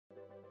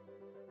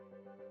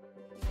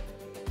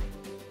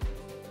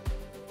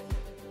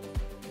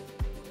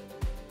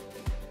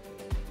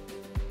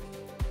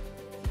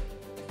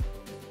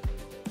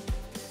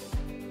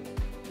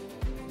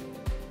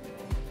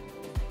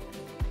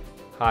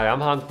Hi,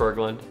 I'm Hans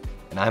Berglund.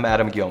 And I'm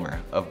Adam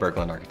Gilmer of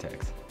Berglund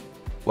Architects.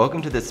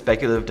 Welcome to this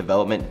speculative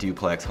development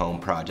duplex home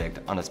project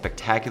on a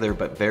spectacular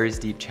but very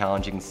steep,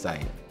 challenging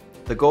site.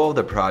 The goal of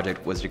the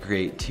project was to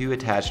create 2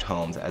 attached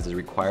homes as is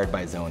required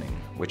by zoning,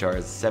 which are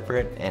as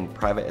separate and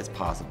private as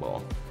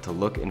possible to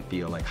look and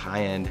feel like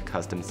high-end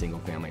custom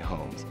single-family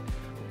homes.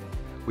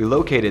 We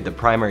located the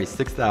primary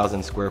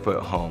 6,000 square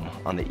foot home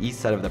on the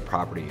east side of the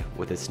property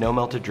with a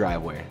snow-melted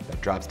driveway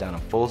that drops down a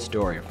full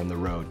story from the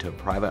road to a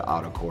private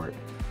auto court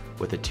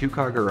with a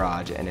 2-car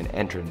garage and an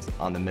entrance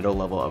on the middle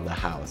level of the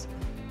house.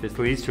 This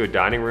leads to a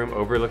dining room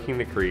overlooking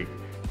the creek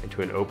and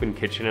to an open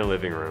kitchen and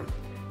living room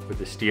with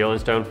a steel and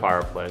stone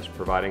fireplace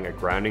providing a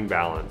grounding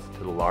balance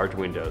to the large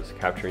windows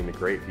capturing the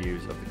great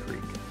views of the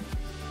creek.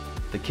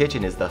 The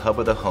kitchen is the hub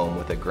of the home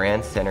with a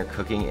grand center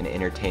cooking and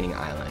entertaining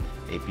island,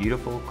 a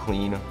beautiful,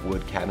 clean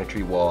wood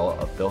cabinetry wall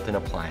of built-in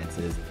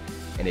appliances,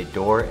 and a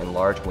door and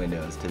large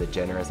windows to the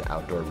generous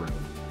outdoor room.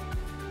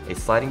 A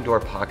sliding door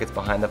pockets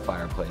behind the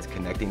fireplace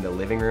connecting the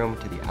living room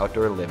to the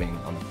outdoor living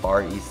on the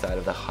far east side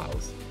of the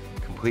house,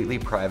 completely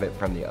private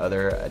from the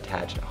other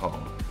attached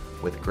home,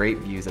 with great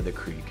views of the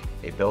creek,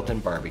 a built-in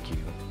barbecue,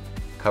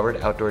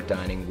 covered outdoor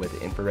dining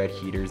with infrared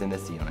heaters in the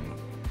ceiling,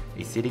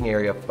 a seating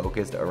area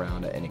focused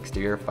around an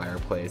exterior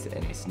fireplace,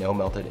 and a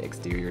snow-melted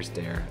exterior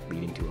stair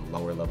leading to a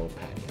lower-level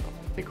patio.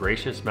 The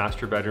gracious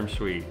master bedroom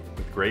suite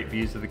with great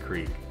views of the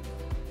creek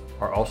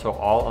are also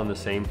all on the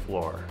same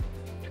floor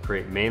to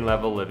create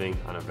main-level living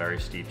on a very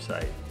steep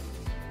site.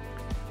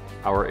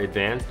 Our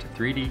advanced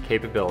 3D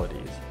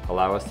capabilities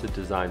allow us to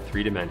design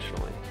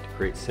 3-dimensionally to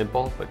create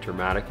simple but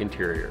dramatic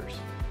interiors,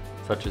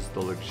 such as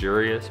the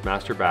luxurious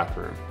master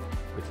bathroom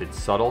with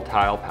its subtle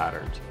tile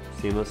patterns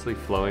seamlessly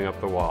flowing up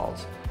the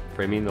walls,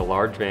 framing the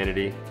large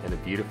vanity and a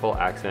beautiful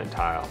accent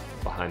tile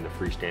behind the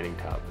freestanding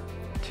tub.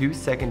 2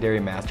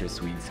 secondary master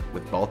suites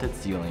with vaulted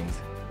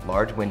ceilings,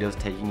 large windows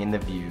taking in the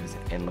views,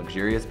 and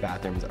luxurious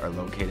bathrooms are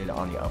located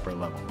on the upper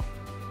level.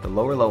 The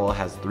lower level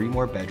has 3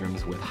 more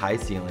bedrooms with high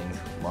ceilings,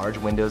 large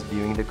windows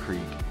viewing the creek,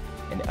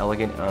 and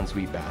elegant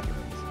ensuite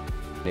bathrooms.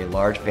 A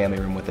large family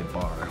room with a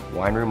bar,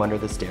 wine room under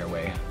the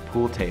stairway,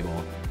 pool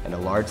table, and a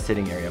large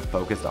sitting area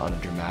focused on a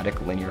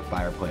dramatic linear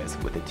fireplace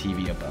with a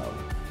TV above.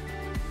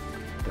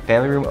 The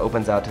family room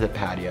opens out to the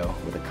patio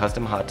with a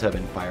custom hot tub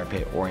and fire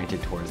pit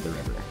oriented towards the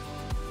river.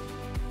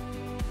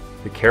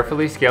 The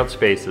carefully scaled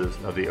spaces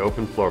of the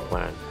open floor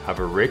plan have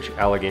a rich,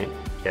 elegant,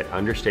 yet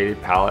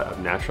understated palette of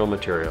natural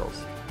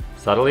materials,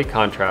 subtly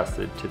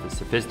contrasted to the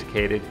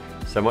sophisticated,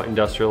 somewhat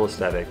industrial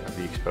aesthetic of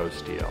the exposed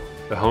steel.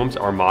 The homes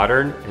are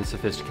modern and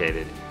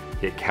sophisticated,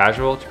 yet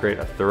casual to create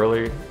a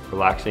thoroughly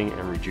relaxing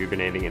and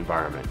rejuvenating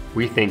environment.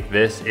 We think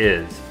this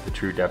is the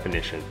true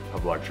definition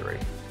of luxury.